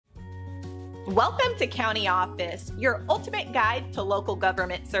Welcome to County Office, your ultimate guide to local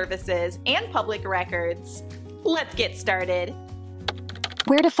government services and public records. Let's get started.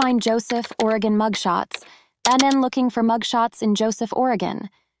 Where to find Joseph, Oregon mugshots, and then looking for mugshots in Joseph, Oregon.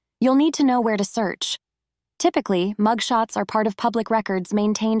 You'll need to know where to search. Typically, mugshots are part of public records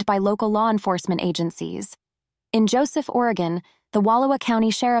maintained by local law enforcement agencies. In Joseph, Oregon, the Wallowa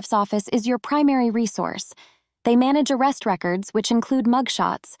County Sheriff's Office is your primary resource. They manage arrest records, which include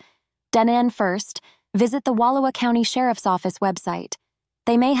mugshots. First, visit the Wallowa County Sheriff's Office website.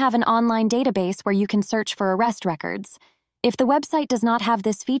 They may have an online database where you can search for arrest records. If the website does not have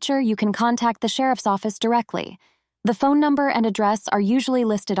this feature, you can contact the Sheriff's Office directly. The phone number and address are usually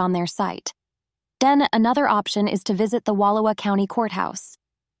listed on their site. Then, another option is to visit the Wallowa County Courthouse.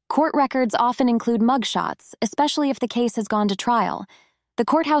 Court records often include mugshots, especially if the case has gone to trial. The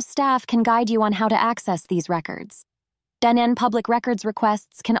courthouse staff can guide you on how to access these records. Public records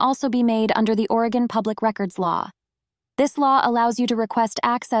requests can also be made under the Oregon Public Records Law. This law allows you to request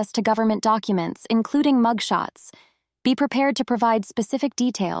access to government documents, including mugshots. Be prepared to provide specific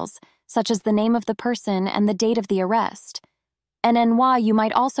details, such as the name of the person and the date of the arrest. You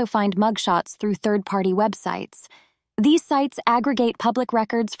might also find mugshots through third-party websites. These sites aggregate public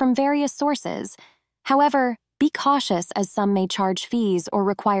records from various sources. However, be cautious as some may charge fees or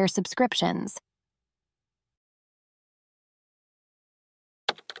require subscriptions.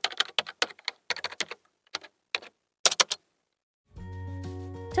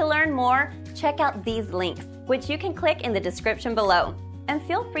 To learn more, check out these links, which you can click in the description below. And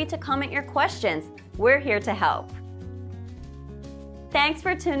feel free to comment your questions. We're here to help. Thanks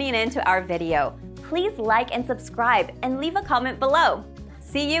for tuning in to our video. Please like and subscribe and leave a comment below.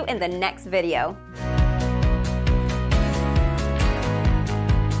 See you in the next video.